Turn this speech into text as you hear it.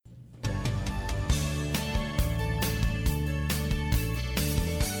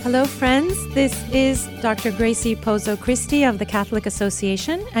Hello, friends. This is Dr. Gracie Pozo Christie of the Catholic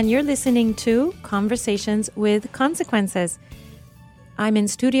Association, and you're listening to Conversations with Consequences. I'm in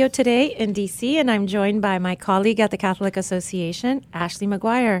studio today in D.C., and I'm joined by my colleague at the Catholic Association, Ashley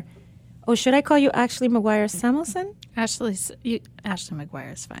McGuire. Oh, should I call you Ashley McGuire Samuelson? Ashley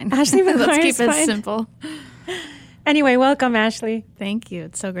McGuire is fine. Ashley McGuire Let's keep is it fine. simple. Anyway, welcome, Ashley. Thank you.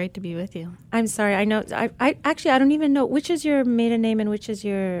 It's so great to be with you. I'm sorry. I know. I don't even know which is your maiden name and which is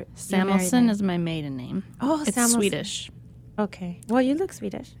your Samuelson is my maiden name. Oh, it's Samuelson. Swedish. Okay. Well, you look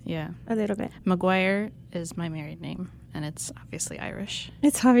Swedish. Yeah. A little bit. McGuire is my married name, and it's obviously Irish.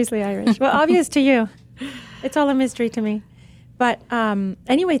 It's obviously Irish. Well, obvious to you. It's all a mystery to me. But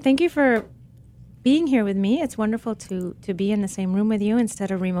anyway, thank you for being here with me. It's wonderful to be in the same room with you instead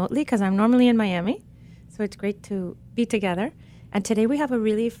of remotely, because I'm normally in Miami. So it's great to be together. And today we have a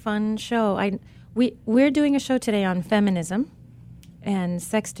really fun show. We're doing a show today on feminism and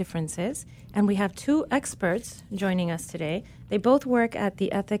sex differences. And we have two experts joining us today. They both work at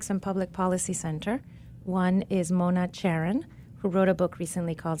the Ethics and Public Policy Center. One is Mona Charen, who wrote a book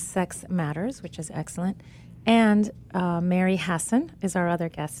recently called Sex Matters, which is excellent. And Mary Hassan is our other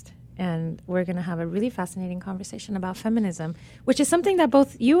guest. And we're going to have a really fascinating conversation about feminism, which is something that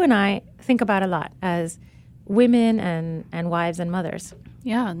both you and I think about a lot as women and wives and mothers.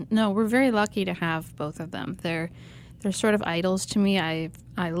 Yeah, no, we're very lucky to have both of them. They're sort of idols to me. I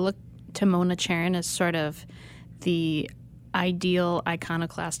look to Mona Charen as sort of the ideal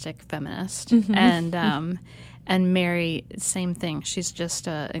iconoclastic feminist, mm-hmm. And Mary, same thing. She's just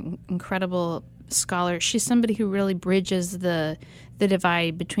an incredible scholar. She's somebody who really bridges the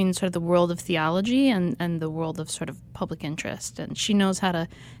divide between sort of the world of theology and the world of sort of public interest. And she knows how to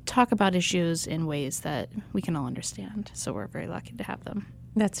talk about issues in ways that we can all understand. So we're very lucky to have them.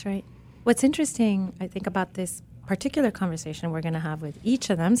 That's right. What's interesting, I think, about this particular conversation we're going to have with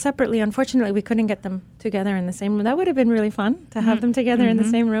each of them separately, unfortunately, we couldn't get them together in the same room. That would have been really fun to have them together in the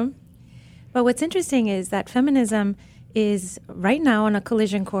same room. But what's interesting is that feminism is right now on a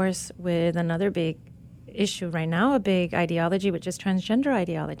collision course with another big issue right now, a big ideology, which is transgender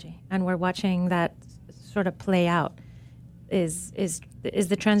ideology. And we're watching that sort of play out. Is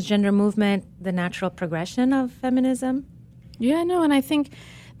the transgender movement the natural progression of feminism? Yeah, no, and I think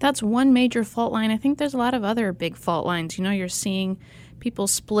that's one major fault line. I think there's a lot of other big fault lines. You know, you're seeing people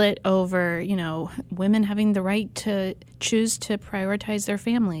split over, women having the right to choose to prioritize their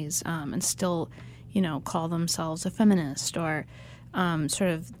families and still, call themselves a feminist, or sort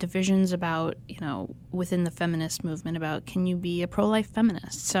of divisions about, within the feminist movement about, can you be a pro-life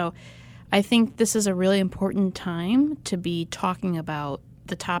feminist? So I think this is a really important time to be talking about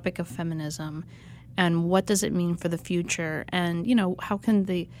the topic of feminism and what does it mean for the future, and,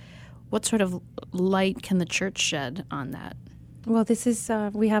 what sort of light can the church shed on that? Well, this is,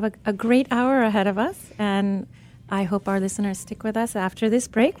 we have a great hour ahead of us, and I hope our listeners stick with us. After this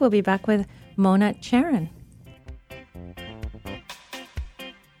break, we'll be back with Mona Charen.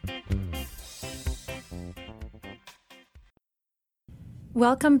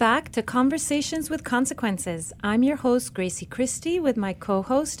 Welcome back to Conversations with Consequences. I'm your host, Gracie Christie, with my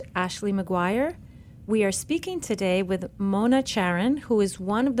co-host, Ashley McGuire. We are speaking today with Mona Charen, who is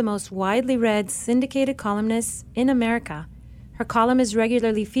one of the most widely read syndicated columnists in America. Her column is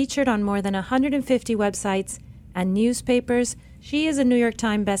regularly featured on more than 150 websites and newspapers. She is a New York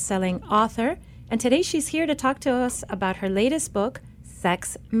Times best-selling author, and today she's here to talk to us about her latest book,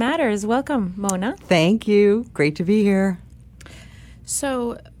 Sex Matters. Welcome, Mona. Thank you. Great to be here.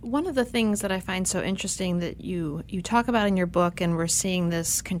 So one of the things that I find so interesting that you talk about in your book, and we're seeing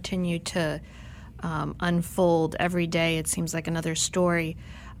this continue to unfold every day, it seems like another story,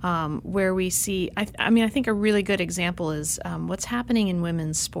 where we see, I think a really good example is what's happening in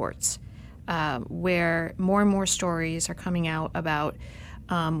women's sports, where more and more stories are coming out about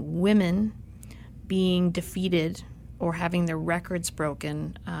women being defeated or having their records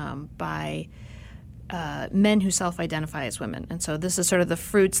broken by men who self-identify as women. And so this is sort of the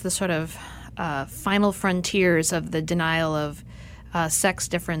fruits, the sort of final frontiers of the denial of sex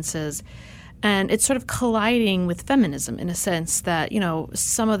differences. And it's sort of colliding with feminism in a sense that,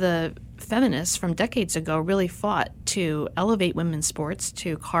 some of the feminists from decades ago really fought to elevate women's sports,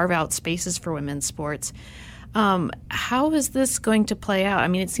 to carve out spaces for women's sports. How is this going to play out? I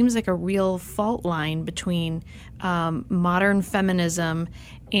mean, it seems like a real fault line between modern feminism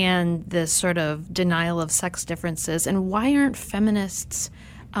and this sort of denial of sex differences. And why aren't feminists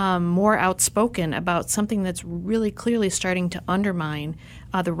more outspoken about something that's really clearly starting to undermine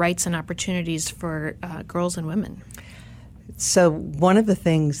the rights and opportunities for girls and women? So one of the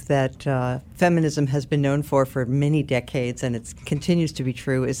things that feminism has been known for many decades, and it continues to be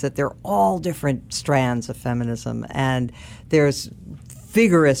true, is that there are all different strands of feminism, and there's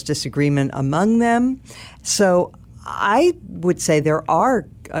vigorous disagreement among them. So I would say there are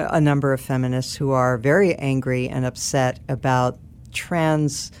a number of feminists who are very angry and upset about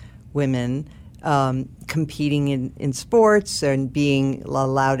trans women competing in sports and being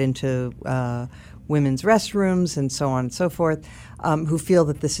allowed into women's restrooms and so on and so forth, who feel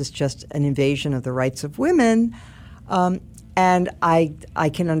that this is just an invasion of the rights of women. And I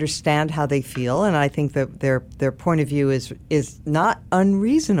can understand how they feel, and I think that their point of view is not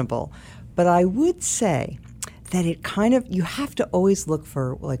unreasonable. But I would say that it kind of, you have to always look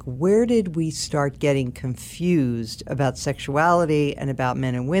for, like, where did we start getting confused about sexuality and about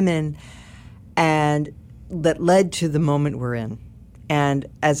men and women, and that led to the moment we're in. And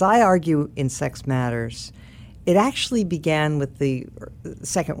as I argue in Sex Matters, it actually began with the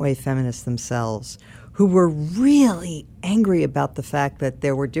second wave feminists themselves, who were really angry about the fact that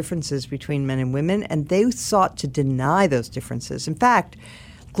there were differences between men and women, and they sought to deny those differences. In fact,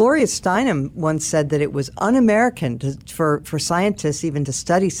 Gloria Steinem once said that it was un-American for scientists even to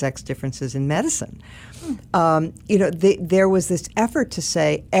study sex differences in medicine. There was this effort to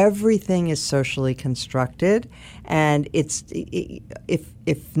say everything is socially constructed, and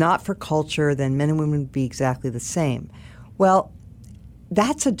if not for culture, then men and women would be exactly the same. Well,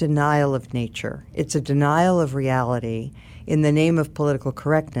 that's a denial of nature. It's a denial of reality in the name of political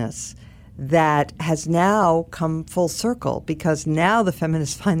correctness that has now come full circle, because now the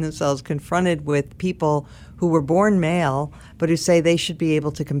feminists find themselves confronted with people who were born male but who say they should be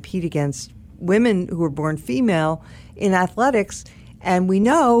able to compete against women who were born female in athletics. And we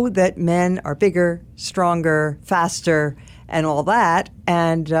know that men are bigger, stronger, faster, and all that,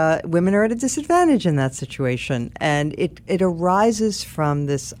 and women are at a disadvantage in that situation. And it arises from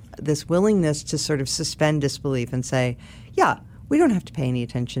this willingness to sort of suspend disbelief and say, yeah, we don't have to pay any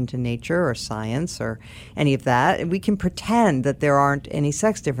attention to nature or science or any of that, and we can pretend that there aren't any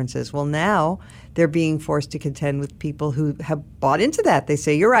sex differences. Well, now they're being forced to contend with people who have bought into that. They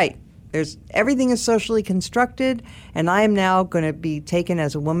say, you're right. Everything is socially constructed, and I am now going to be taken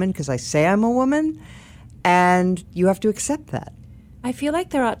as a woman because I say I'm a woman, and you have to accept that. I feel like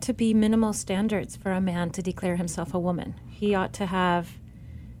there ought to be minimal standards for a man to declare himself a woman. He ought to have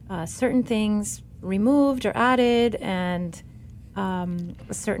certain things removed or added, and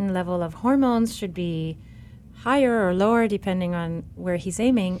a certain level of hormones should be higher or lower depending on where he's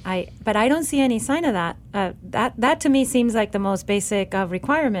aiming. But I don't see any sign of that. That to me seems like the most basic of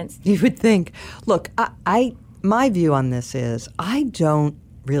requirements. You would think. Look, my view on this is I don't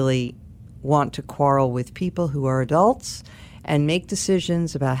really want to quarrel with people who are adults and make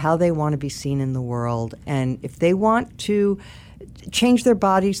decisions about how they want to be seen in the world. And if they want to change their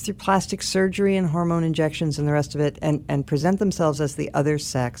bodies through plastic surgery and hormone injections and the rest of it and present themselves as the other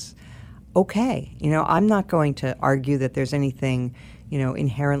sex, okay. I'm not going to argue that there's anything,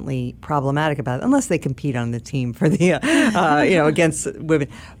 inherently problematic about it, unless they compete on the team for the, against women.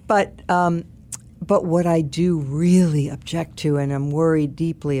 But what I do really object to and I'm worried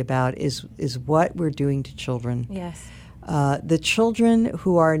deeply about is what we're doing to children. Yes. The children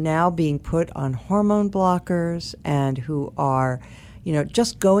who are now being put on hormone blockers and who are,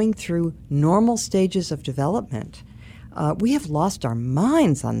 just going through normal stages of development. We have lost our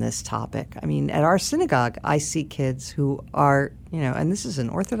minds on this topic. I mean, at our synagogue, I see kids who are, and this is an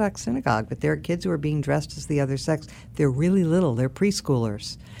Orthodox synagogue, but there are kids who are being dressed as the other sex. They're really little. They're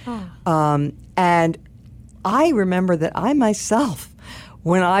preschoolers. Oh. And I remember that I myself,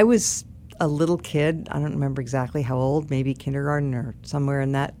 when I was a little kid, I don't remember exactly how old, maybe kindergarten or somewhere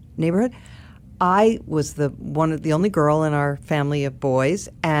in that neighborhood, I was the only girl in our family of boys,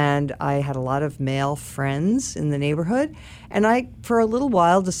 and I had a lot of male friends in the neighborhood. And I, for a little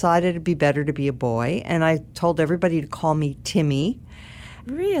while, decided it'd be better to be a boy, and I told everybody to call me Timmy.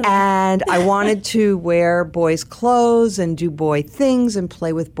 Really? And I wanted to wear boys' clothes and do boy things and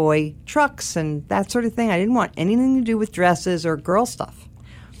play with boy trucks and that sort of thing. I didn't want anything to do with dresses or girl stuff.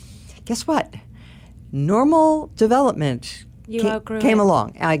 Guess what? Normal development came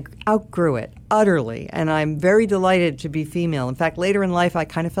along. I outgrew it utterly, and I'm very delighted to be female. In fact, later in life, I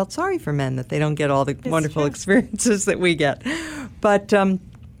kind of felt sorry for men that they don't get all the wonderful experiences that we get. But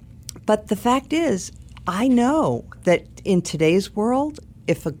the fact is, I know that in today's world,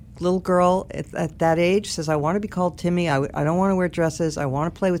 if a little girl at that age says, I want to be called Timmy, I don't want to wear dresses, I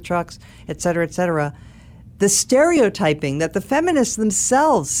want to play with trucks, et cetera, the stereotyping that the feminists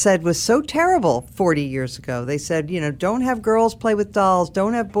themselves said was so terrible 40 years ago. They said, don't have girls play with dolls,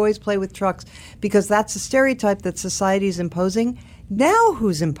 don't have boys play with trucks, because that's a stereotype that society is imposing. Now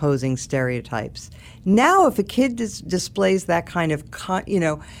who's imposing stereotypes? Now if a kid displays that kind of,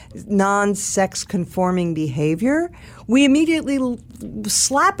 non-sex conforming behavior, we immediately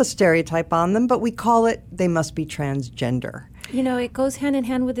slap a stereotype on them, but we call it they must be transgender. It goes hand in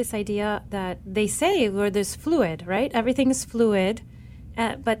hand with this idea that they say where there's fluid, right? Everything is fluid.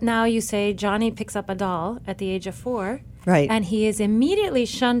 But now you say Johnny picks up a doll at the age of 4. Right. And he is immediately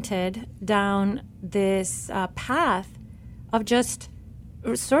shunted down this path of just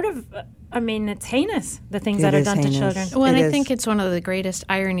sort of, it's heinous, the things that are done to children. Well, and I think it's one of the greatest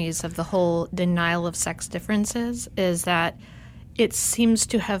ironies of the whole denial of sex differences is that it seems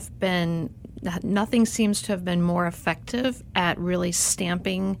to have been, nothing seems to have been more effective at really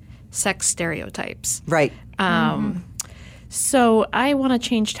stamping sex stereotypes. Right. So I want to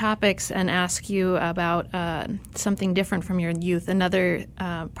change topics and ask you about something different from your youth. Another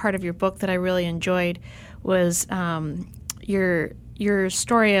part of your book that I really enjoyed was your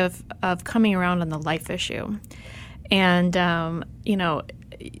story of coming around on the life issue. And,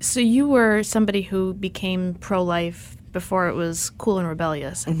 so you were somebody who became pro-life before it was cool and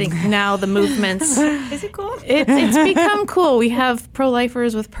rebellious. I think now the movements... Is it cool? It's become cool. We have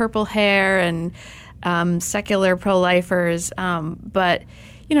pro-lifers with purple hair and secular pro-lifers. But,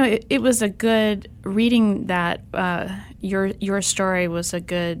 it was a good reading that your story was a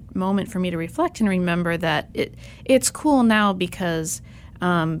good moment for me to reflect and remember that it's cool now because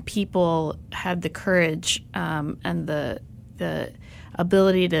people had the courage and the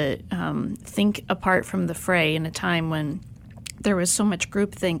ability to think apart from the fray in a time when there was so much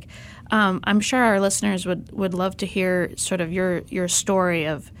groupthink. I'm sure our listeners would love to hear sort of your story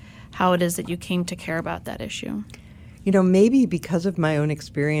of how it is that you came to care about that issue. Maybe because of my own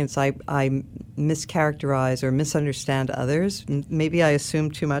experience, I mischaracterize or misunderstand others. Maybe I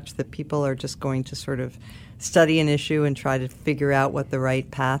assume too much that people are just going to sort of study an issue and try to figure out what the right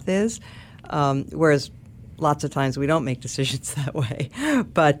path is, whereas lots of times we don't make decisions that way.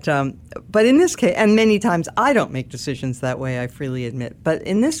 But in this case, and many times I don't make decisions that way, I freely admit. But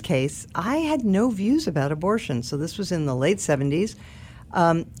in this case, I had no views about abortion. So this was in the late 70s.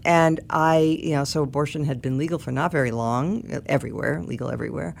 And so abortion had been legal for not very long, legal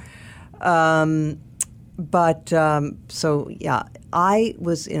everywhere. I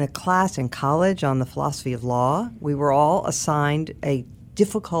was in a class in college on the philosophy of law. We were all assigned a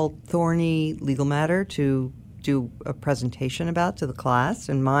difficult, thorny legal matter to do a presentation about to the class,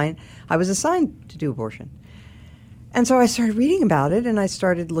 and I was assigned to do abortion. And so I started reading about it, and I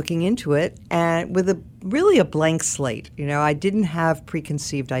started looking into it, and with really a blank slate. I didn't have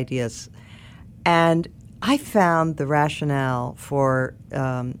preconceived ideas, and I found the rationale for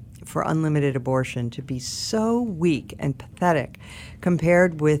unlimited abortion to be so weak and pathetic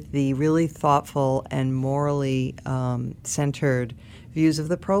compared with the really thoughtful and morally centered views of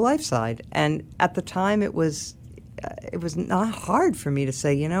the pro-life side. And at the time, it was not hard for me to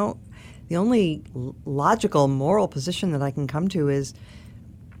say, the only logical moral position that I can come to is,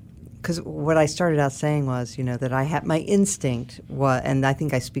 because what I started out saying was, that I had my instinct was, and I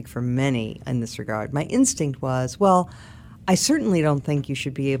think I speak for many in this regard, my instinct was, well, I certainly don't think you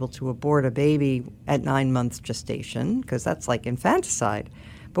should be able to abort a baby at 9 months gestation, because that's like infanticide.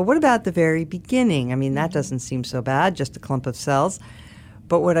 But what about the very beginning? I mean, that doesn't seem so bad, just a clump of cells.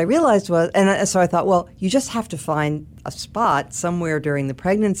 But what I realized was, and so I thought, well, you just have to find a spot somewhere during the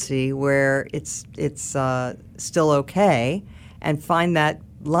pregnancy where it's still okay, and find that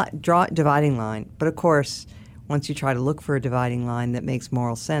dividing line. But of course, once you try to look for a dividing line that makes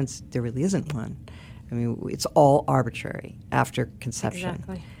moral sense, there really isn't one. I mean, it's all arbitrary after conception.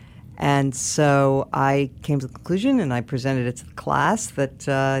 Exactly. And so I came to the conclusion, and I presented it to the class, that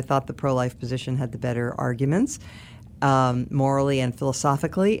I thought the pro-life position had the better arguments. Morally and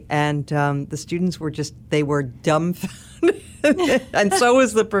philosophically, and the students were they were dumbfounded, and so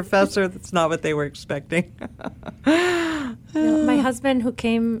was the professor. That's not what they were expecting. My husband,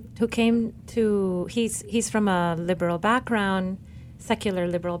 he's from a liberal background, secular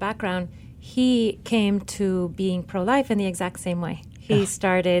liberal background. He came to being pro-life in the exact same way. He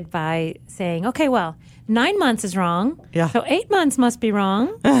started by saying, okay, well, 9 months is wrong. Yeah. So 8 months must be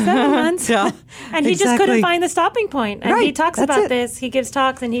wrong. 7 months. Yeah. And he just couldn't find the stopping point. And right. he talks about this. He gives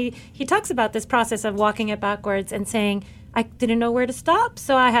talks, and he talks about this process of walking it backwards and saying, I didn't know where to stop,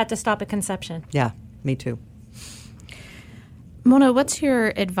 so I had to stop at conception. Yeah, me too. Mona, what's your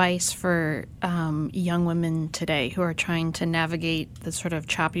advice for young women today who are trying to navigate the sort of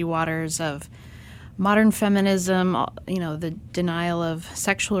choppy waters of modern feminism, the denial of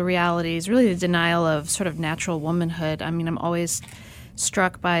sexual realities, really the denial of sort of natural womanhood. I mean, I'm always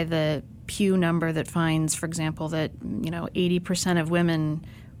struck by the Pew number that finds, for example, that 80% of women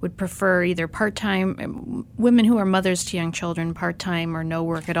would prefer either part-time, women who are mothers to young children, part-time or no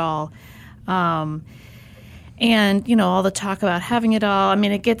work at all. And all the talk about having it all. I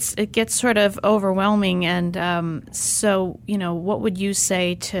mean, it gets sort of overwhelming. And so, what would you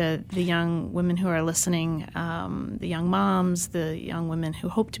say to the young women who are listening, the young moms, the young women who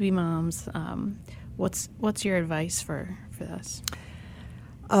hope to be moms? What's your advice for this?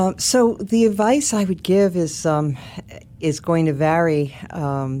 So the advice I would give is going to vary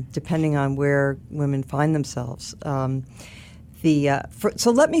depending on where women find themselves. So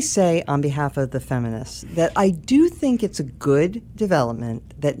let me say on behalf of the feminists that I do think it's a good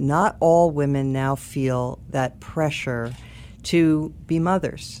development that not all women now feel that pressure to be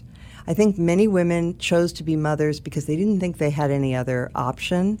mothers. I think many women chose to be mothers because they didn't think they had any other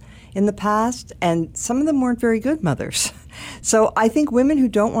option in the past, and some of them weren't very good mothers. So I think women who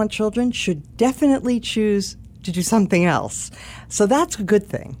don't want children should definitely choose to do something else. So that's a good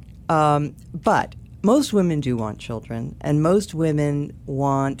thing. But most women do want children, and most women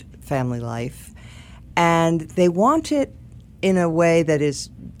want family life, and they want it in a way that is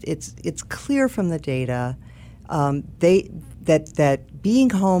it's clear from the data that being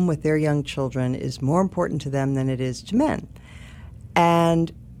home with their young children is more important to them than it is to men.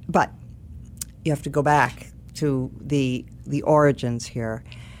 But you have to go back to the origins here.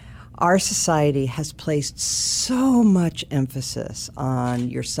 Our society has placed so much emphasis on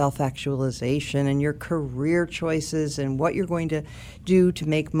your self-actualization and your career choices and what you're going to do to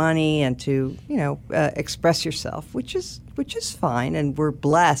make money and to, express yourself, which is fine. And we're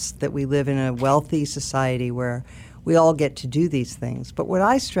blessed that we live in a wealthy society where we all get to do these things. But what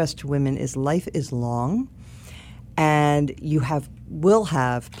I stress to women is life is long, and you will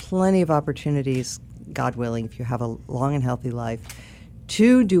have plenty of opportunities, God willing, if you have a long and healthy life,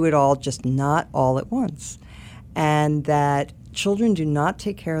 to do it all, just not all at once. And that children do not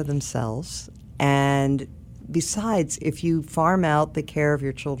take care of themselves. And besides, if you farm out the care of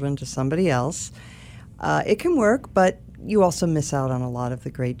your children to somebody else, it can work, but you also miss out on a lot of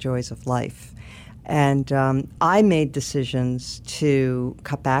the great joys of life. And I made decisions to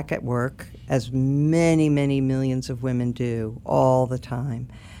cut back at work, as many, many millions of women do all the time.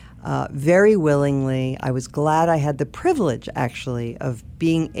 Very willingly. I was glad I had the privilege, actually, of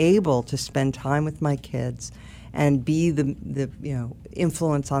being able to spend time with my kids and be the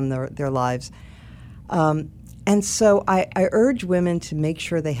influence on their lives. And so I urge women to make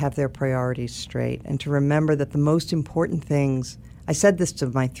sure they have their priorities straight and to remember that the most important things, I said this to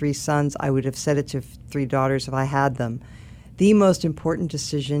my 3 sons, I would have said it to 3 daughters if I had them. The most important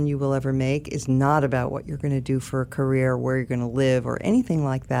decision you will ever make is not about what you're going to do for a career, where you're going to live, or anything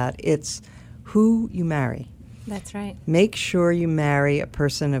like that. It's who you marry. That's right. Make sure you marry a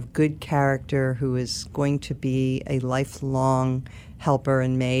person of good character who is going to be a lifelong helper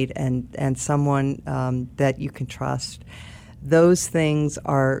and maid and someone that you can trust. Those things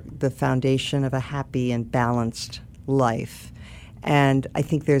are the foundation of a happy and balanced life. And I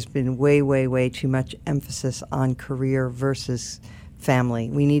think there's been way, way, way too much emphasis on career versus family.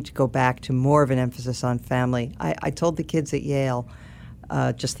 We need to go back to more of an emphasis on family. I told the kids at Yale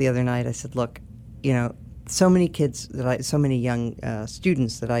just the other night, I said, look, so many kids so many young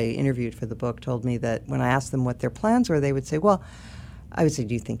students that I interviewed for the book told me that when I asked them what their plans were, they would say, well, I would say,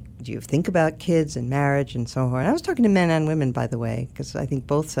 do you think about kids and marriage and so on? And I was talking to men and women, by the way, because I think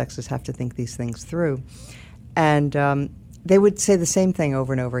both sexes have to think these things through. And they would say the same thing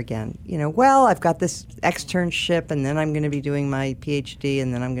over and over again. Well, I've got this externship, and then I'm going to be doing my PhD,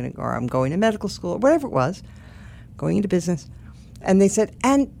 and then I'm going to medical school, or whatever it was, going into business. And they said,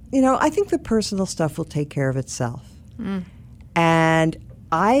 and I think the personal stuff will take care of itself. Mm. And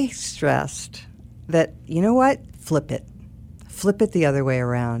I stressed that, you know what? Flip it the other way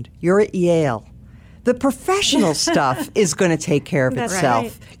around. You're at Yale. The professional stuff is going to take care of itself.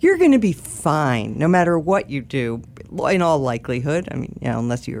 Right. You're going to be fine no matter what you do, in all likelihood. I mean,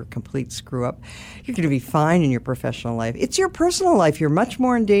 unless you're a complete screw-up. You're going to be fine in your professional life. It's your personal life. You're much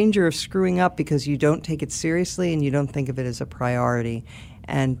more in danger of screwing up because you don't take it seriously and you don't think of it as a priority.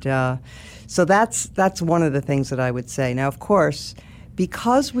 And so that's one of the things that I would say. Now, of course,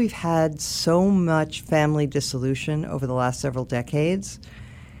 because we've had so much family dissolution over the last several decades,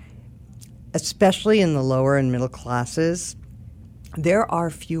 especially in the lower and middle classes, there are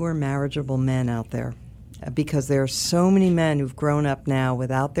fewer marriageable men out there because there are so many men who've grown up now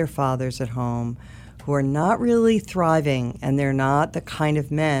without their fathers at home who are not really thriving, and they're not the kind of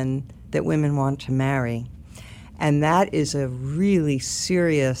men that women want to marry. And that is a really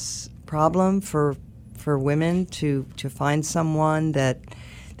serious problem for women to find someone that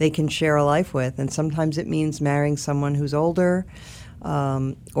they can share a life with. And sometimes it means marrying someone who's older,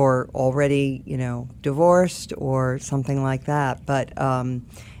 or already, divorced or something like that. But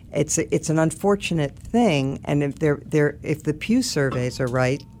it's an unfortunate thing. And if the Pew surveys are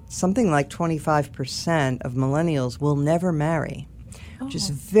right, something like 25% of millennials will never marry, which is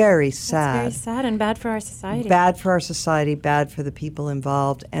very sad. That's very sad and bad for our society. Bad for our society, bad for the people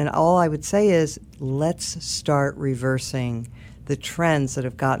involved. And all I would say is, let's start reversing the trends that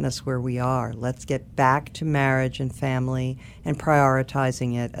have gotten us where we are. Let's get back to marriage and family and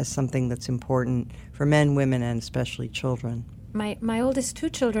prioritizing it as something that's important for men, women, and especially children. My oldest 2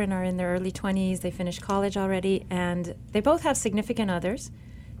 children are in their early 20s. They finished college already, and they both have significant others,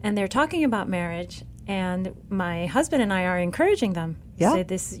 and they're talking about marriage. And my husband and I are encouraging them. Yeah.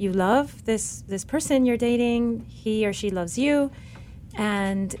 Say, you love this person you're dating. He or she loves you.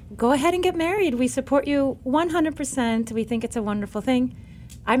 And go ahead and get married. We support you 100%. We think it's a wonderful thing.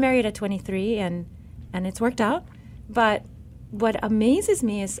 I married at 23, and it's worked out. But what amazes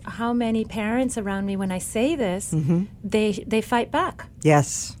me is how many parents around me, when I say this, they fight back.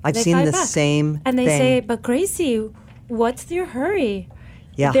 Yes, I've seen the same thing. And they say, but Gracie, what's your hurry?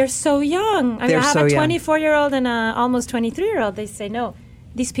 Yeah. They're so young. I mean, I have so a young. 24-year-old and an almost 23-year-old. They say, no,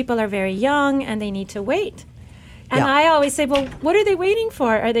 these people are very young and they need to wait. And Yeah. I always say, well, what are they waiting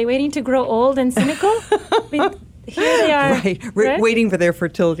for? Are they waiting to grow old and cynical? I mean, here they are. Right. Waiting for their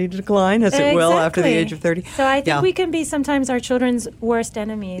fertility to decline, as it will after the age of 30. So I think we can be sometimes our children's worst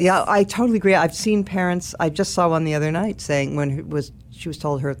enemies. Yeah, I totally agree. I've seen parents, I just saw one the other night saying she was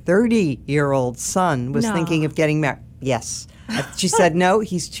told her 30-year-old son was thinking of getting married. Yes. She said, no,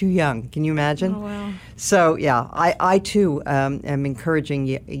 he's too young. Can you imagine? Oh, wow. So, yeah, I too am encouraging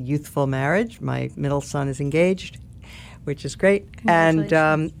youthful marriage. My middle son is engaged, which is great. And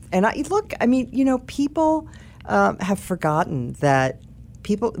people have forgotten that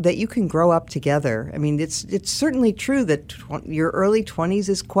you can grow up together. I mean, it's certainly true that your early 20s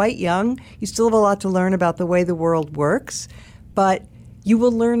is quite young. You still have a lot to learn about the way the world works, but you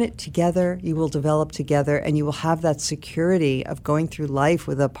will learn it together, you will develop together, and you will have that security of going through life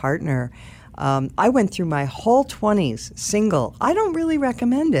with a partner. I went through my whole 20s single. I don't really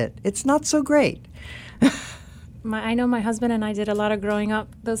recommend it. It's not so great. I know my husband and I did a lot of growing up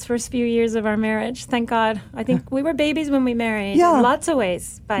those first few years of our marriage. Thank God. I think we were babies when we married in lots of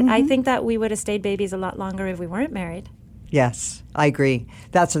ways. But I think that we would have stayed babies a lot longer if we weren't married. Yes, I agree.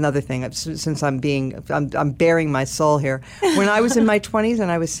 That's another thing. Since I'm bearing my soul here. When I was in my 20s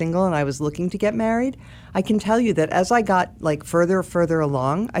and I was single and I was looking to get married, I can tell you that as I got further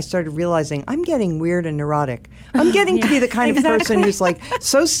along, I started realizing I'm getting weird and neurotic. I'm getting to be the kind of person who's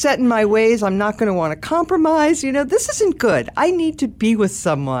so set in my ways, I'm not going to want to compromise. This isn't good. I need to be with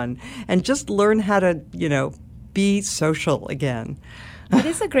someone and just learn how to, be social again. It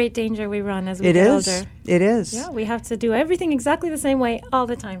is a great danger we run as we get older. It is. Yeah, we have to do everything exactly the same way all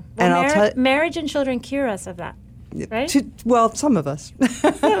the time. Well, and marriage and children cure us of that, right? Some of us.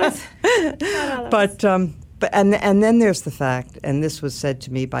 Not all of us. But then there's the fact, and this was said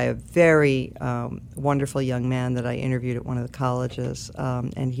to me by a very wonderful young man that I interviewed at one of the colleges,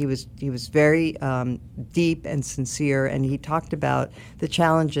 and he was very deep and sincere, and he talked about the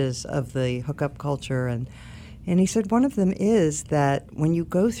challenges of the hookup culture, and he said one of them is that when you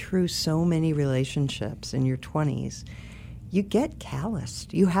go through so many relationships in your 20s, you get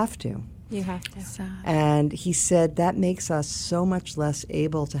calloused. You have to. You have to. And he said that makes us so much less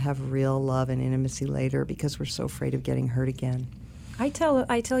able to have real love and intimacy later because we're so afraid of getting hurt again. I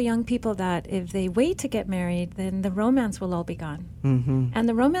tell young people that if they wait to get married, then the romance will all be gone. Mm-hmm. And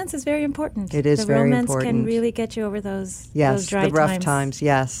the romance is very important. It is very important. The romance can really get you over those dry times. Yes, the rough times.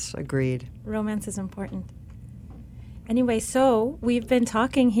 Yes, agreed. Romance is important. Anyway, so we've been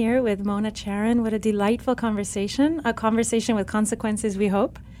talking here with Mona Charen. What a delightful conversation. A conversation with consequences, we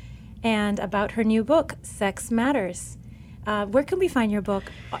hope. And about her new book, Sex Matters. Where can we find your book?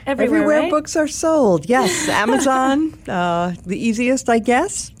 Everywhere, right? Books are sold. Yes, Amazon, the easiest, I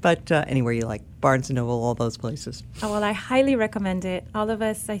guess. But anywhere you like, Barnes & Noble, all those places. Oh, well, I highly recommend it. All of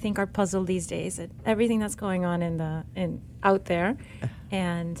us, I think, are puzzled these days at everything that's going on out there.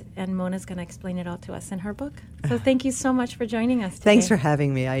 And Mona's going to explain it all to us in her book. So thank you so much for joining us today. Thanks for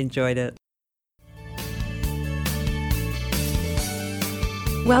having me. I enjoyed it.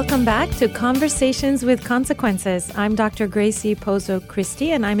 Welcome back to Conversations with Consequences. I'm Dr. Gracie Pozo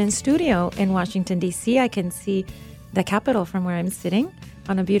Christie, and I'm in studio in Washington, D.C. I can see the Capitol from where I'm sitting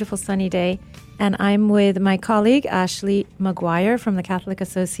on a beautiful sunny day. And I'm with my colleague, Ashley McGuire from the Catholic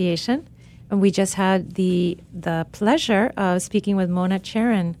Association. And we just had the pleasure of speaking with Mona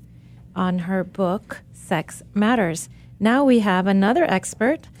Charen on her book, Sex Matters. Now we have another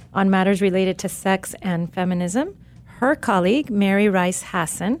expert on matters related to sex and feminism, her colleague, Mary Rice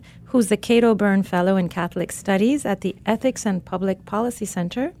Hassan, who's the Cato Byrne Fellow in Catholic Studies at the Ethics and Public Policy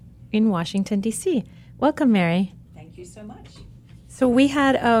Center in Washington, D.C. Welcome, Mary. Thank you so much. So we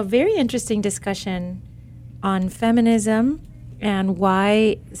had a very interesting discussion on feminism and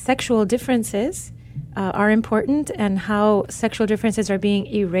why sexual differences are important and how sexual differences are being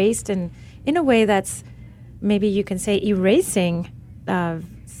erased and in a way that's maybe you can say erasing a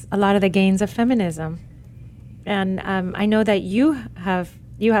lot of the gains of feminism. And I know that you have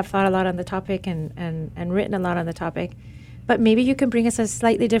thought a lot on the topic and written a lot on the topic, but maybe you can bring us a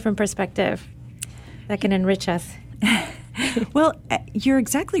slightly different perspective that can enrich us. Well, you're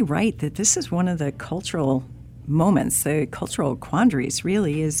exactly right that this is one of the cultural moments, the cultural quandaries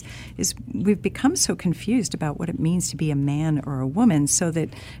really is we've become so confused about what it means to be a man or a woman, so that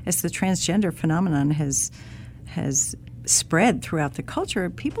as the transgender phenomenon has spread throughout the culture,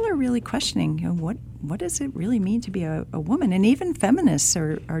 people are really questioning, what does it really mean to be a woman? And even feminists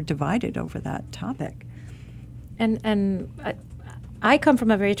are divided over that topic. And I come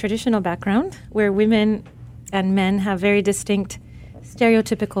from a very traditional background where women and men have very distinct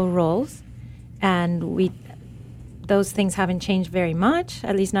stereotypical roles, and those things haven't changed very much,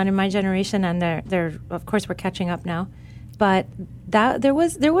 at least not in my generation, and they're of course we're catching up now. But that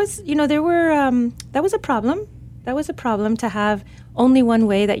was a problem. That was a problem to have only one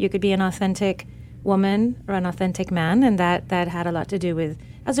way that you could be an authentic woman or an authentic man, and that had a lot to do with,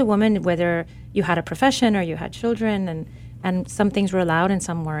 as a woman, whether you had a profession or you had children, and some things were allowed and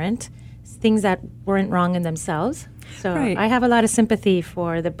some weren't, things that weren't wrong in themselves. So right. I have a lot of sympathy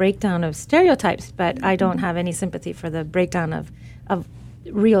for the breakdown of stereotypes, but I don't have any sympathy for the breakdown of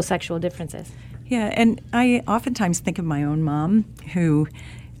real sexual differences. Yeah, and I oftentimes think of my own mom, who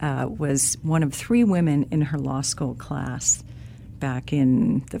was one of 3 women in her law school class back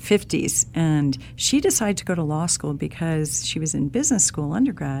in the 50s. And she decided to go to law school because she was in business school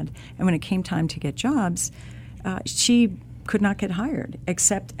undergrad. And when it came time to get jobs, she could not get hired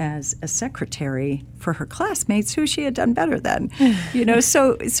except as a secretary for her classmates who she had done better than.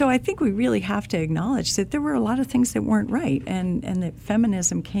 So I think we really have to acknowledge that there were a lot of things that weren't right, and that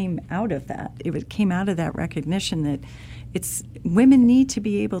feminism came out of that. It came out of that recognition that women need to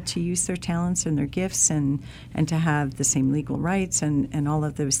be able to use their talents and their gifts and to have the same legal rights and all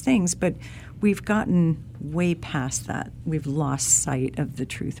of those things. But we've gotten way past that. We've lost sight of the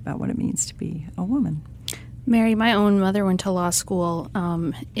truth about what it means to be a woman. Mary, my own mother went to law school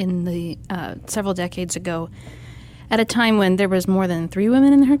in the several decades ago at a time when there was more than 3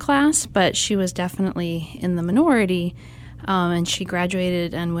 women in her class, but she was definitely in the minority. And she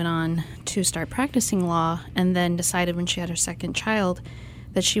graduated and went on to start practicing law, and then decided when she had her second child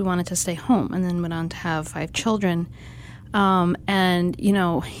that she wanted to stay home, and then went on to have 5 children. And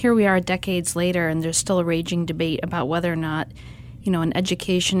here we are decades later, and there's still a raging debate about whether or not an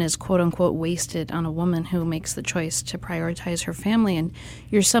education is quote-unquote wasted on a woman who makes the choice to prioritize her family. And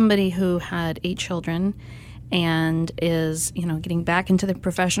you're somebody who had 8 children and is, getting back into the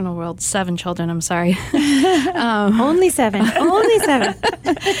professional world. 7 children, I'm sorry. Only 7. Only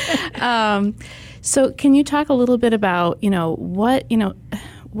 7. So can you talk a little bit about,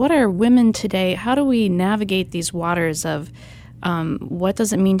 what are women today? How do we navigate these waters of what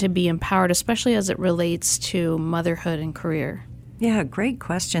does it mean to be empowered, especially as it relates to motherhood and career? Yeah, great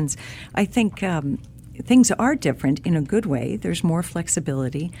questions. I think things are different in a good way. There's more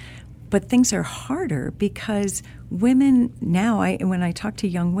flexibility, but things are harder because women now, when I talk to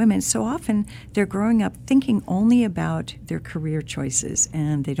young women, so often they're growing up thinking only about their career choices,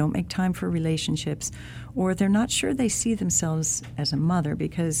 and they don't make time for relationships, or they're not sure they see themselves as a mother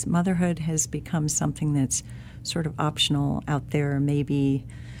because motherhood has become something that's sort of optional out there, maybe.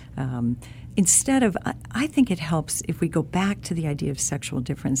 Instead of, I think it helps if we go back to the idea of sexual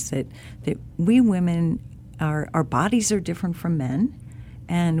difference, that we women, our bodies are different from men,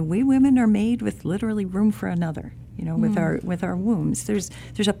 and we women are made with literally room for another. With our wombs, there's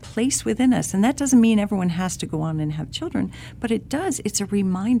a place within us, and that doesn't mean everyone has to go on and have children, but it does. It's a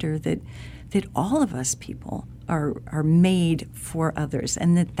reminder that all of us people are made for others,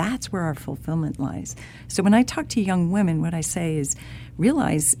 and that's where our fulfillment lies. So when I talk to young women, what I say is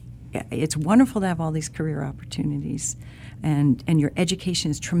realize it's wonderful to have all these career opportunities, and your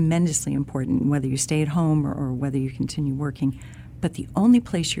education is tremendously important, whether you stay at home or whether you continue working. but the only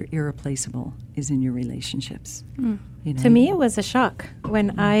place you're irreplaceable is in your relationships. You know? To me, it was a shock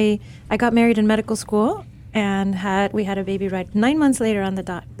when I got married in medical school and we had a baby right 9 months later on the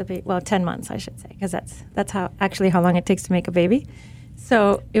dot. 10 months, I should say, because that's how long it takes to make a baby.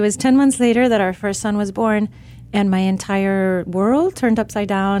 So it was 10 months later that our first son was born, and my entire world turned upside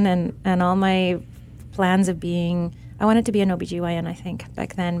down, and all my plans of being, I wanted to be an OBGYN, I think,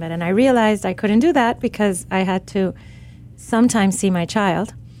 back then, and I realized I couldn't do that because I had to sometimes see my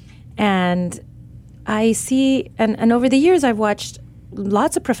child. And I see, and over the years I've watched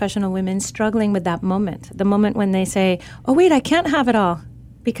lots of professional women struggling with that moment, the moment when they say, oh wait, I can't have it all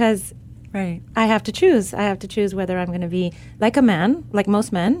because right. I have to choose. I have to choose whether I'm going to be like a man, like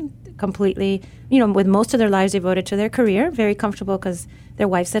most men, completely, with most of their lives devoted to their career, very comfortable because their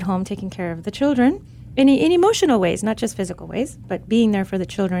wife's at home taking care of the children in emotional ways, not just physical ways, but being there for the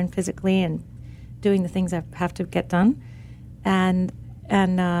children physically and doing the things that have to get done. And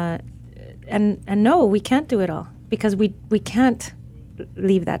no, we can't do it all because we can't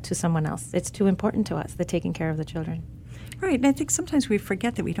leave that to someone else. It's too important to us, the taking care of the children. Right, and I think sometimes we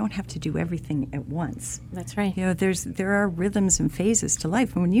forget that we don't have to do everything at once. That's right. There are rhythms and phases to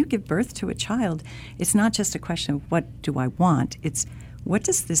life. And when you give birth to a child, it's not just a question of what do I want, it's what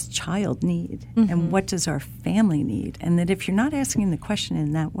does this child need and what does our family need? And that if you're not asking the question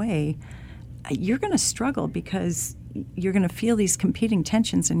in that way, you're going to struggle because you're going to feel these competing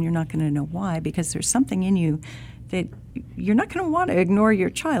tensions and you're not going to know why, because there's something in you that you're not going to want to ignore your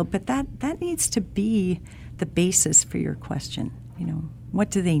child, but that needs to be the basis for your question.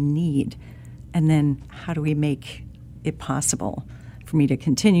 What do they need? And then how do we make it possible for me to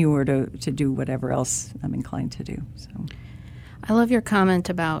continue or to do whatever else I'm inclined to do? So, I love your comment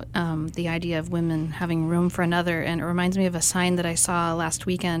about the idea of women having room for another, and it reminds me of a sign that I saw last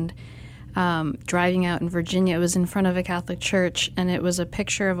weekend driving out in Virginia. It was in front of a Catholic church, and it was a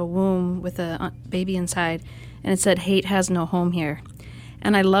picture of a womb with a baby inside, and it said, "Hate has no home here."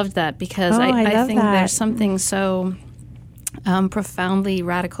 And I loved that because I think there's something so profoundly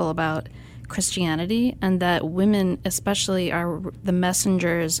radical about Christianity, and that women especially are the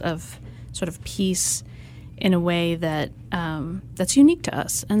messengers of sort of peace in a way that that's unique to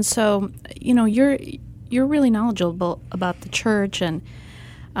us. And so, you're really knowledgeable about the church and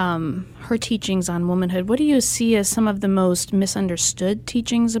her teachings on womanhood. What do you see as some of the most misunderstood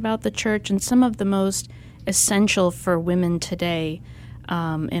teachings about the church and some of the most essential for women today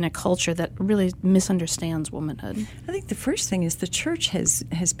in a culture that really misunderstands womanhood? I think the first thing is the church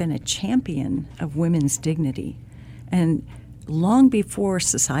has been a champion of women's dignity. And long before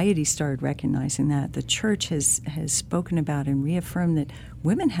society started recognizing that, the church has spoken about and reaffirmed that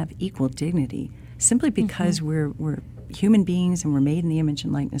women have equal dignity simply because we're human beings and we're made in the image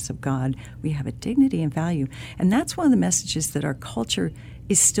and likeness of God. We have a dignity and value. And that's one of the messages that our culture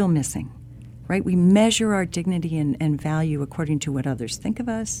is still missing. Right? We measure our dignity and value according to what others think of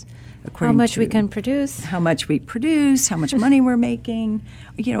us, how much we can produce, how much we produce, how much money we're making,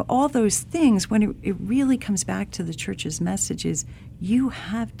 all those things. When it really comes back to the church's message is you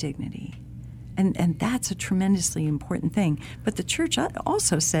have dignity. And that's a tremendously important thing. But the church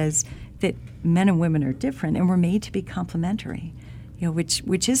also says that men and women are different and we're made to be complementary,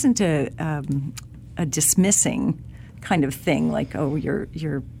 which isn't a dismissing kind of thing like, oh, you're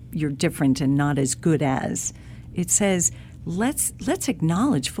different and not as good as. It says, let's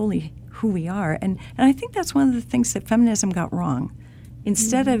acknowledge fully who we are. And I think that's one of the things that feminism got wrong.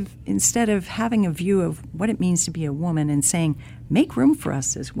 Instead of having a view of what it means to be a woman and saying, make room for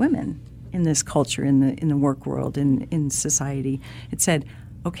us as women in this culture, in the work world, in society, it said,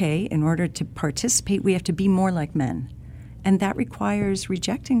 okay, in order to participate, we have to be more like men. And that requires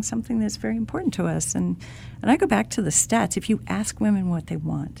rejecting something that's very important to us. And I go back to the stats. If you ask women what they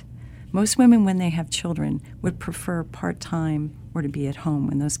want, most women, when they have children, would prefer part-time or to be at home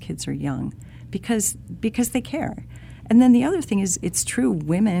when those kids are young because they care. And then the other thing is, it's true,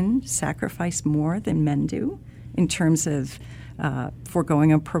 women sacrifice more than men do in terms of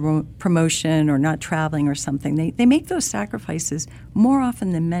foregoing a promotion or not traveling or something. They make those sacrifices more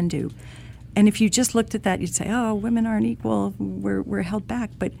often than men do. And if you just looked at that, you'd say, oh, women aren't equal, we're held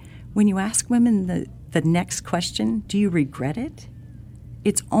back. But when you ask women the next question, do you regret it?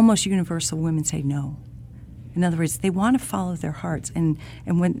 It's almost universal. Women say no. In other words, they want to follow their hearts.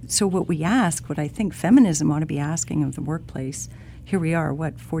 So what we ask, what I think feminism ought to be asking of the workplace, here we are,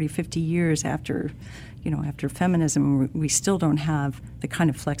 40, 50 years after feminism, we still don't have the kind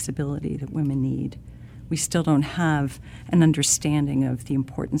of flexibility that women need. We still don't have an understanding of the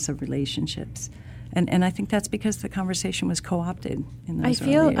importance of relationships. And I think that's because the conversation was co-opted in those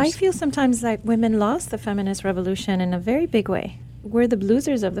early years. I feel sometimes like women lost the feminist revolution in a very big way. we're the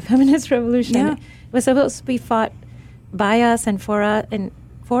bloosers of the feminist revolution. Yeah. It was supposed to be fought by us and for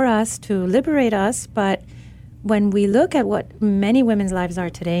us to liberate us, but when we look at what many women's lives are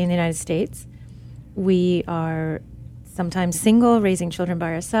today in the United States, we are sometimes single, raising children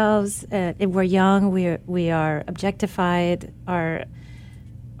by ourselves. If we're young, we are objectified. Our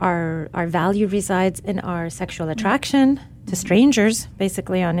value resides in our sexual attraction to strangers,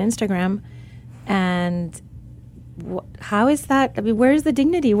 basically on Instagram. And how is that? I mean, where's the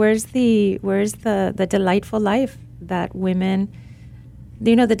dignity? Where's the delightful life that women?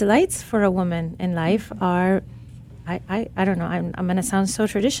 You know, the delights for a woman in life are, I don't know. I'm going to sound so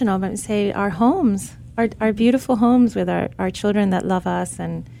traditional, but say our homes, our beautiful homes with our children that love us,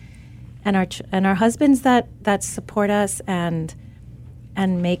 and our husbands that support us and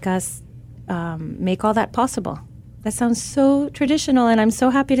make us make all that possible. That sounds so traditional, and I'm so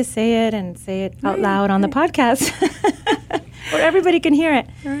happy to say it and say it out loud on the podcast where everybody can hear it.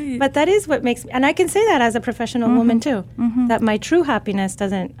 Right. But that is what makes me, and I can say that as a professional woman too, that my true happiness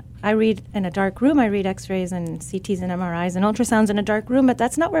doesn't, I read in a dark room, I read x-rays and CTs and MRIs and ultrasounds in a dark room, but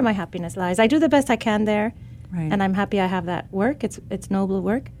that's not where my happiness lies. I do the best I can there, and I'm happy I have that work. It's noble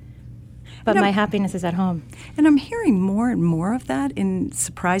work. But my happiness is at home. And I'm hearing more and more of that in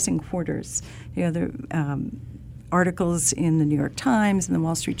surprising quarters. You know, the articles in the New York Times and the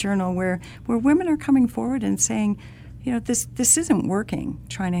Wall Street Journal where women are coming forward and saying, you know, this isn't working,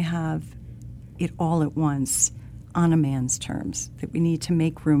 trying to have it all at once on a man's terms, that we need to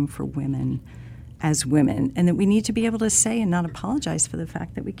make room for women as women, and that we need to be able to say and not apologize for the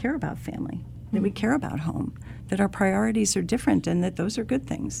fact that we care about family, that we care about home, that our priorities are different, and that those are good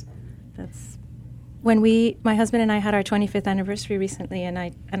things. That's when my husband and I had our 25th anniversary recently, and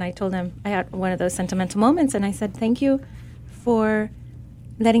I told him, I had one of those sentimental moments, and I said, thank you for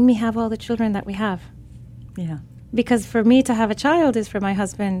letting me have all the children that we have. Yeah. Because for me to have a child is for my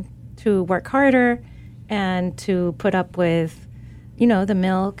husband to work harder and to put up with, you know, the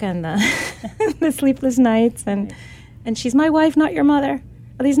milk and the the sleepless nights, and she's my wife, not your mother.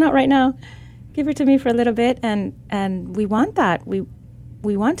 At least not right now. Give her to me for a little bit, and we want that. We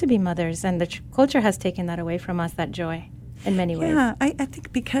want to be mothers, and the culture has taken that away from us, that joy, in many ways. Yeah, I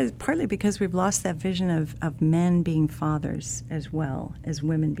think partly because we've lost that vision of men being fathers as well as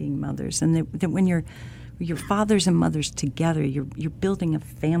women being mothers, and that when you're fathers and mothers together, you're building a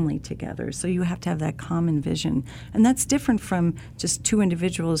family together. So you have to have that common vision, and that's different from just two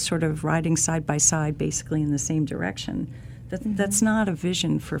individuals sort of riding side by side, basically in the same direction. That's not a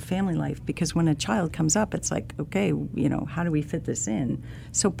vision for family life, because when a child comes up, it's like, okay, you know, how do we fit this in?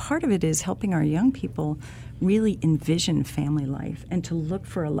 So part of it is helping our young people really envision family life and to look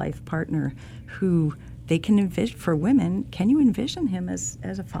for a life partner who they can envision. For women, can you envision him as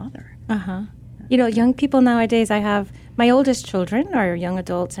a father? Uh-huh. You know, young people nowadays, I have, my oldest children are young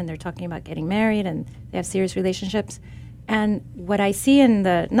adults, and they're talking about getting married, and they have serious relationships. And what I see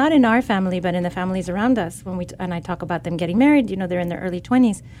not in our family, but in the families around us, and I talk about them getting married, you know, they're in their early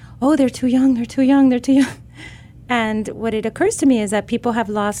 20s. Oh, they're too young, they're too young, they're too young. And what it occurs to me is that people have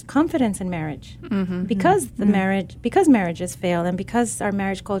lost confidence in marriage because marriages fail, and because our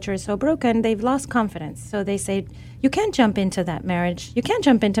marriage culture is so broken, they've lost confidence. So they say, you can't jump into that marriage. You can't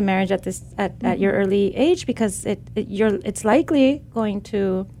jump into marriage at your early age, because it's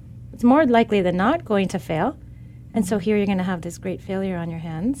more likely than not going to fail. And so here you're going to have this great failure on your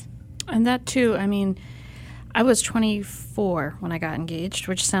hands. And that too, I mean, I was 24 when I got engaged,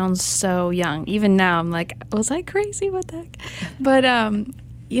 which sounds so young. Even now, I'm like, was I crazy? What the heck? But,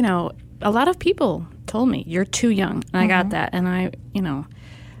 you know, a lot of people told me, you're too young. And I got that. And I, you know,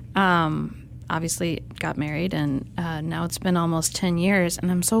 obviously got married, and now it's been almost 10 years.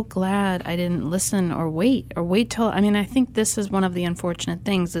 And I'm so glad I didn't listen or wait till, I mean, I think this is one of the unfortunate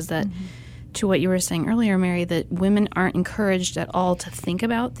things is that to what you were saying earlier, Mary, that women aren't encouraged at all to think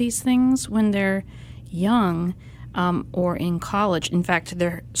about these things when they're young or in college. In fact,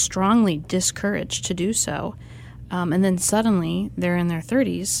 they're strongly discouraged to do so. And then suddenly they're in their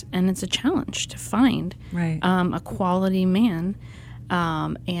 30s, and it's a challenge to find a quality man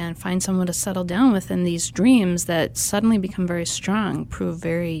and find someone to settle down with. And these dreams that suddenly become very strong prove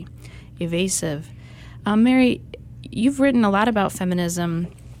very evasive. Mary, you've written a lot about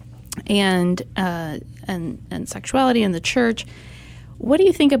feminism and sexuality in the church. What do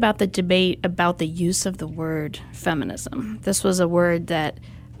you think about the debate about the use of the word feminism? This was a word that,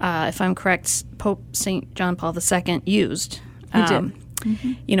 if I'm correct, Pope St. John Paul II used. He did.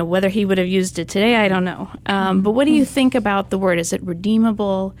 You know, whether he would have used it today, I don't know. But what do you think about the word? Is it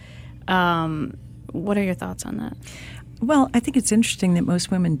redeemable? What are your thoughts on that? Well, I think it's interesting that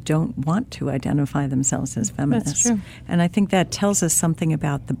most women don't want to identify themselves as feminists. That's true. And I think that tells us something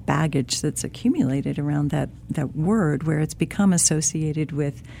about the baggage that's accumulated around that word, where it's become associated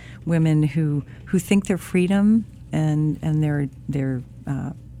with women who think their freedom and their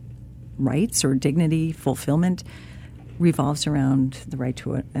rights or dignity, fulfillment, revolves around the right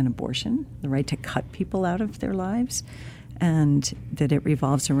to an abortion, the right to cut people out of their lives, and that it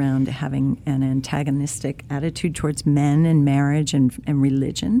revolves around having an antagonistic attitude towards men and marriage and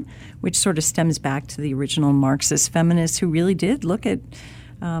religion, which sort of stems back to the original Marxist feminists who really did look at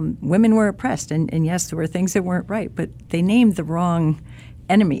women were oppressed. And yes, there were things that weren't right, but they named the wrong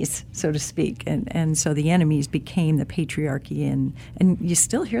enemies, so to speak. And so the enemies became the patriarchy. And you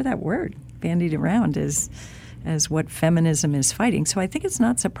still hear that word bandied around as what feminism is fighting. So I think it's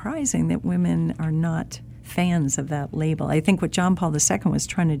not surprising that women are not fans of that label. I think what John Paul II was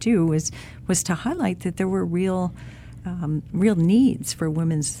trying to do was to highlight that there were real needs for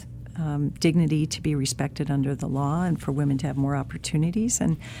women's dignity to be respected under the law and for women to have more opportunities.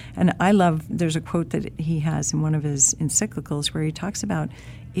 And I love, there's a quote that he has in one of his encyclicals where he talks about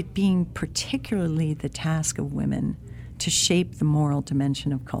it being particularly the task of women to shape the moral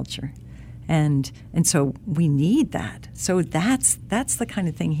dimension of culture. And so we need that. So that's the kind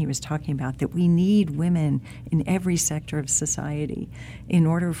of thing he was talking about, that we need women in every sector of society in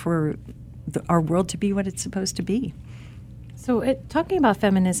order for our world to be what it's supposed to be. So talking about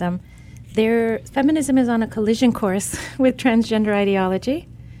feminism, feminism is on a collision course with transgender ideology,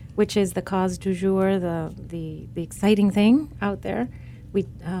 which is the cause du jour, the exciting thing out there.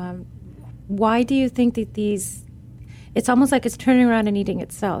 Why do you think that it's almost like it's turning around and eating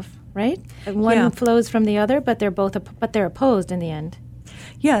itself? Right? And one flows from the other, but they're opposed in the end.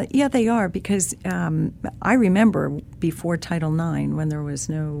 Yeah, they are, because I remember before Title IX, when there was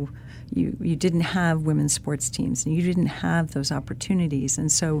you didn't have women's sports teams, and you didn't have those opportunities.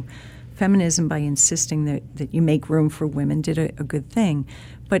 And so feminism, by insisting that you make room for women, did a good thing.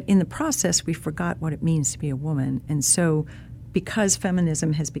 But in the process, we forgot what it means to be a woman. And so because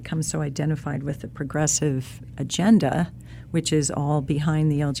feminism has become so identified with the progressive agenda, which is all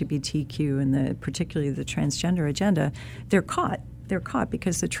behind the LGBTQ and particularly the transgender agenda, they're caught. They're caught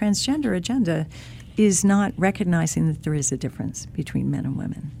because the transgender agenda is not recognizing that there is a difference between men and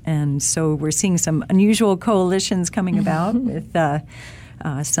women. And so we're seeing some unusual coalitions coming about with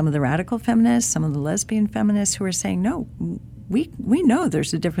some of the radical feminists, some of the lesbian feminists who are saying, no, we know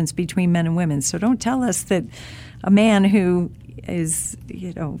there's a difference between men and women. So don't tell us that a man who is,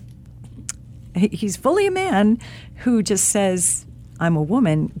 he's fully a man who just says, I'm a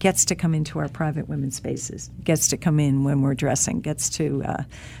woman, gets to come into our private women's spaces, gets to come in when we're dressing, gets to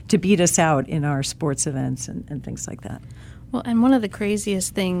beat us out in our sports events and things like that. Well, and one of the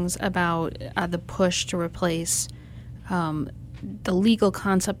craziest things about the push to replace the legal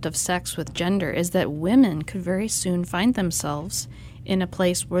concept of sex with gender is that women could very soon find themselves in a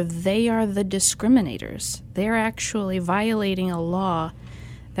place where they are the discriminators. They're actually violating a law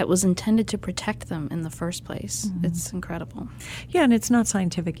that was intended to protect them in the first place. Mm-hmm. It's incredible. Yeah, and it's not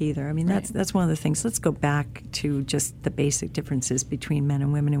scientific either. I mean, that's one of the things. Let's go back to just the basic differences between men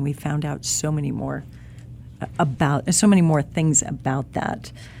and women, and we found out so many more things about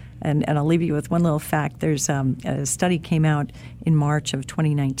that. And I'll leave you with one little fact. There's a study came out in March of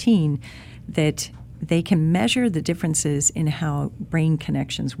 2019 that they can measure the differences in how brain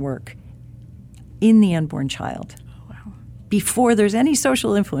connections work in the unborn child. Before there's any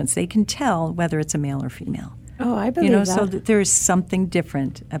social influence, they can tell whether it's a male or female. Oh, I believe that. So there's something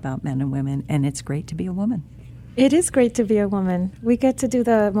different about men and women, and it's great to be a woman. It is great to be a woman. We get to do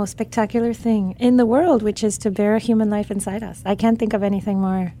the most spectacular thing in the world, which is to bear a human life inside us. I can't think of anything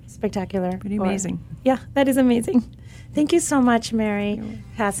more spectacular. Pretty amazing. Yeah, that is amazing. Thank you so much, Mary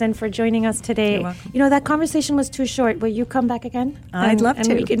Hasson, for joining us today. You're welcome. That conversation was too short. Will you come back again? I'd love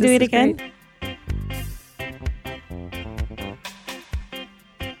to. And we can do it again? Great.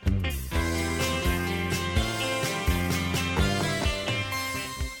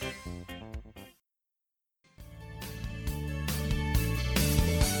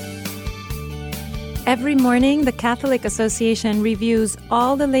 Every morning, the Catholic Association reviews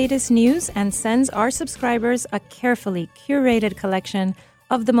all the latest news and sends our subscribers a carefully curated collection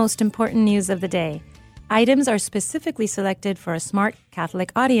of the most important news of the day. Items are specifically selected for a smart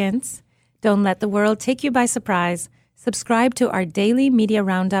Catholic audience. Don't let the world take you by surprise. Subscribe to our daily media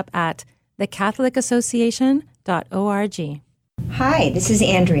roundup at thecatholicassociation.org. Hi, this is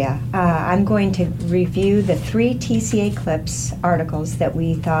Andrea. I'm going to review the 3 TCA Clips articles that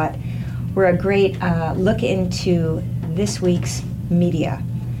we thought were a great look into this week's media.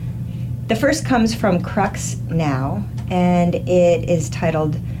 The first comes from Crux Now, and it is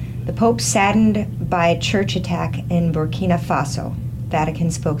titled, "The Pope Saddened by Church Attack in Burkina Faso," Vatican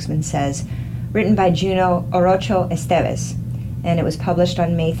spokesman says, written by Juno Orocho Esteves, and it was published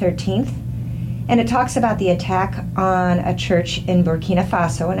on May 13th. And it talks about the attack on a church in Burkina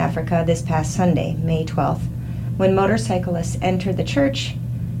Faso in Africa this past Sunday, May 12th, when motorcyclists entered the church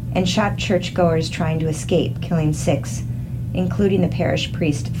and shot churchgoers trying to escape, killing 6, including the parish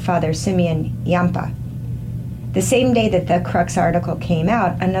priest, Father Simeon Yampa. The same day that the Crux article came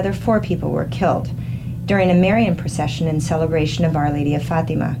out, another 4 people were killed during a Marian procession in celebration of Our Lady of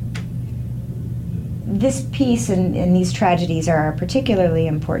Fatima. This piece and these tragedies are particularly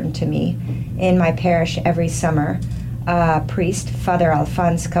important to me. In my parish every summer, a priest, Father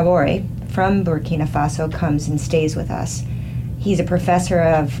Alphonse Kabore, from Burkina Faso, comes and stays with us. He's a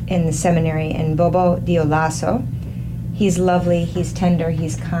professor in the seminary in Bobo Dioulasso. He's lovely, he's tender,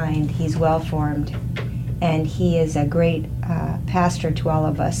 he's kind, he's well-formed, and he is a great pastor to all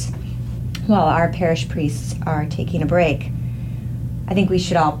of us while our parish priests are taking a break. I think we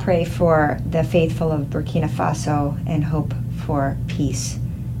should all pray for the faithful of Burkina Faso and hope for peace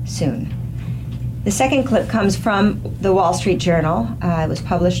soon. The second clip comes from the Wall Street Journal. It was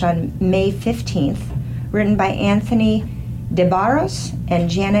published on May 15th, written by Anthony De Barros and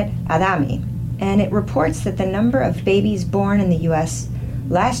Janet Adami. And it reports that the number of babies born in the U.S.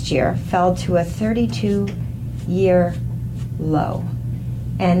 last year fell to a 32-year low.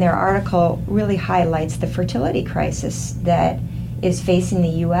 And their article really highlights the fertility crisis that is facing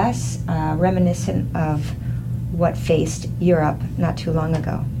the U.S., reminiscent of what faced Europe not too long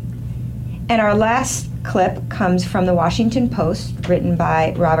ago. And our last clip comes from the Washington Post, written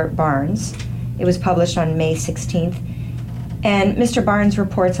by Robert Barnes. It was published on May 16th. And Mr. Barnes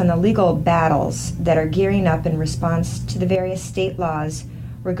reports on the legal battles that are gearing up in response to the various state laws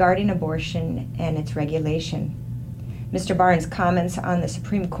regarding abortion and its regulation. Mr. Barnes comments on the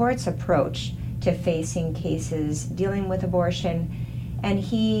Supreme Court's approach to facing cases dealing with abortion, and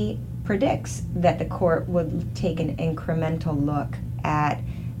he predicts that the court would take an incremental look at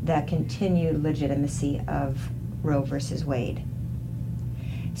the continued legitimacy of Roe versus Wade.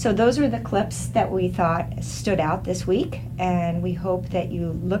 So those are the clips that we thought stood out this week, and we hope that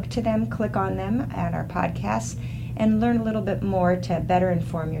you look to them, click on them at our podcasts, and learn a little bit more to better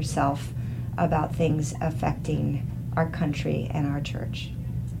inform yourself about things affecting our country and our church.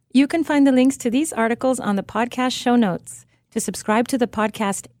 You can find the links to these articles on the podcast show notes. To subscribe to the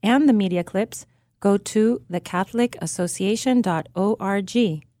podcast and the media clips, go to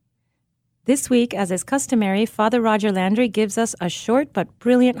thecatholicassociation.org. This week, as is customary, Father Roger Landry gives us a short but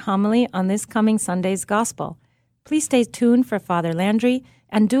brilliant homily on this coming Sunday's Gospel. Please stay tuned for Father Landry,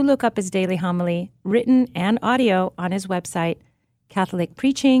 and do look up his daily homily, written and audio, on his website,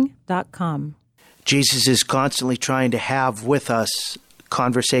 catholicpreaching.com. Jesus is constantly trying to have with us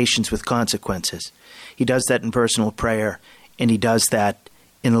conversations with consequences. He does that in personal prayer, and he does that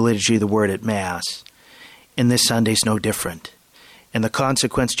in the liturgy of the Word at Mass. And this Sunday's no different. And the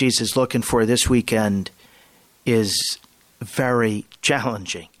consequence Jesus is looking for this weekend is very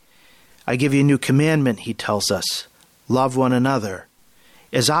challenging. I give you a new commandment, he tells us. Love one another.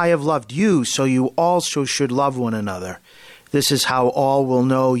 As I have loved you, so you also should love one another. This is how all will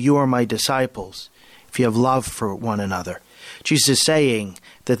know you are my disciples, if you have love for one another. Jesus is saying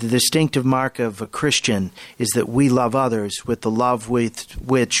that the distinctive mark of a Christian is that we love others with the love with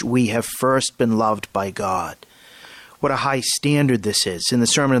which we have first been loved by God. What a high standard this is. In the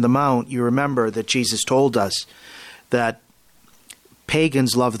Sermon on the Mount, you remember that Jesus told us that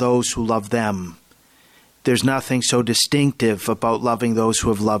pagans love those who love them. There's nothing so distinctive about loving those who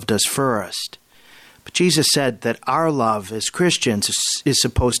have loved us first. But Jesus said that our love as Christians is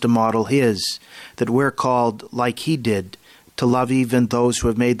supposed to model his, that we're called, like he did, to love even those who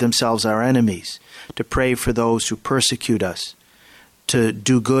have made themselves our enemies, to pray for those who persecute us, to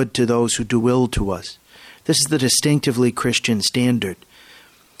do good to those who do ill to us. This is the distinctively Christian standard.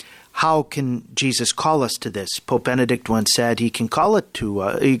 How can Jesus call us to this? Pope Benedict once said he can call us to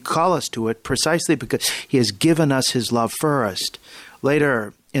it precisely because he has given us his love first.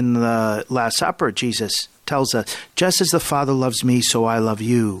 Later in the Last Supper, Jesus tells us, just as the Father loves me, so I love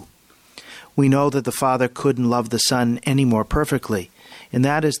you. We know that the Father couldn't love the Son any more perfectly, and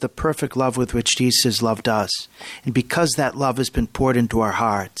that is the perfect love with which Jesus has loved us. And because that love has been poured into our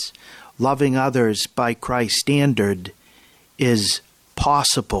hearts, loving others by Christ's standard is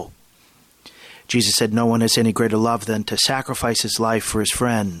possible. Jesus said no one has any greater love than to sacrifice his life for his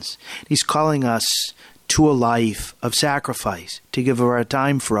friends. He's calling us to a life of sacrifice, to give of our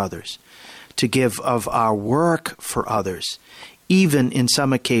time for others, to give of our work for others, even in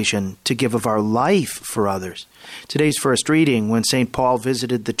some occasion to give of our life for others. Today's first reading, when St. Paul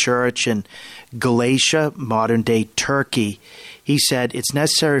visited the church in Galatia, modern-day Turkey, he said, it's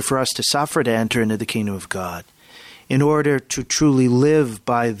necessary for us to suffer to enter into the kingdom of God. In order to truly live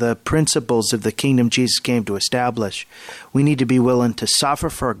by the principles of the kingdom Jesus came to establish, we need to be willing to suffer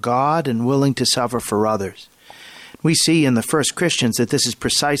for God and willing to suffer for others. We see in the first Christians that this is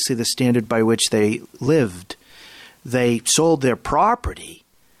precisely the standard by which they lived. They sold their property,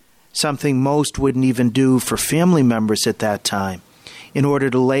 something most wouldn't even do for family members at that time, in order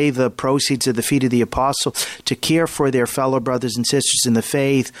to lay the proceeds at the feet of the apostle, to care for their fellow brothers and sisters in the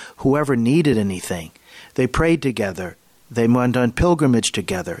faith, whoever needed anything. They prayed together. They went on pilgrimage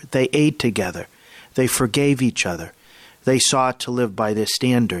together. They ate together. They forgave each other. They sought to live by this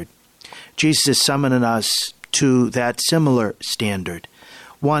standard. Jesus is summoning us to that similar standard.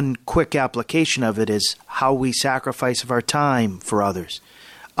 One quick application of it is how we sacrifice of our time for others.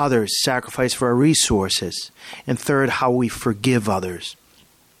 Others sacrifice for our resources. And third, how we forgive others.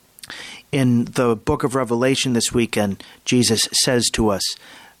 In the book of Revelation this weekend, Jesus says to us,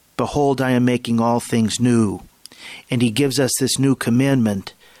 "Behold, I am making all things new." And he gives us this new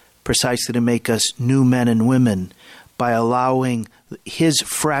commandment precisely to make us new men and women by allowing his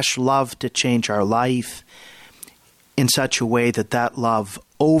fresh love to change our life in such a way that that love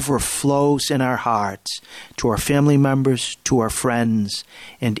overflows in our hearts to our family members, to our friends,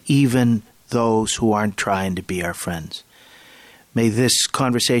 and even those who aren't trying to be our friends. May this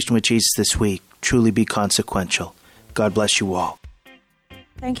conversation with Jesus this week truly be consequential. God bless you all.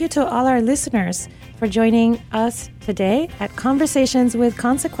 Thank you to all our listeners for joining us today at Conversations with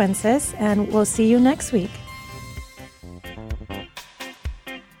Consequences, and we'll see you next week.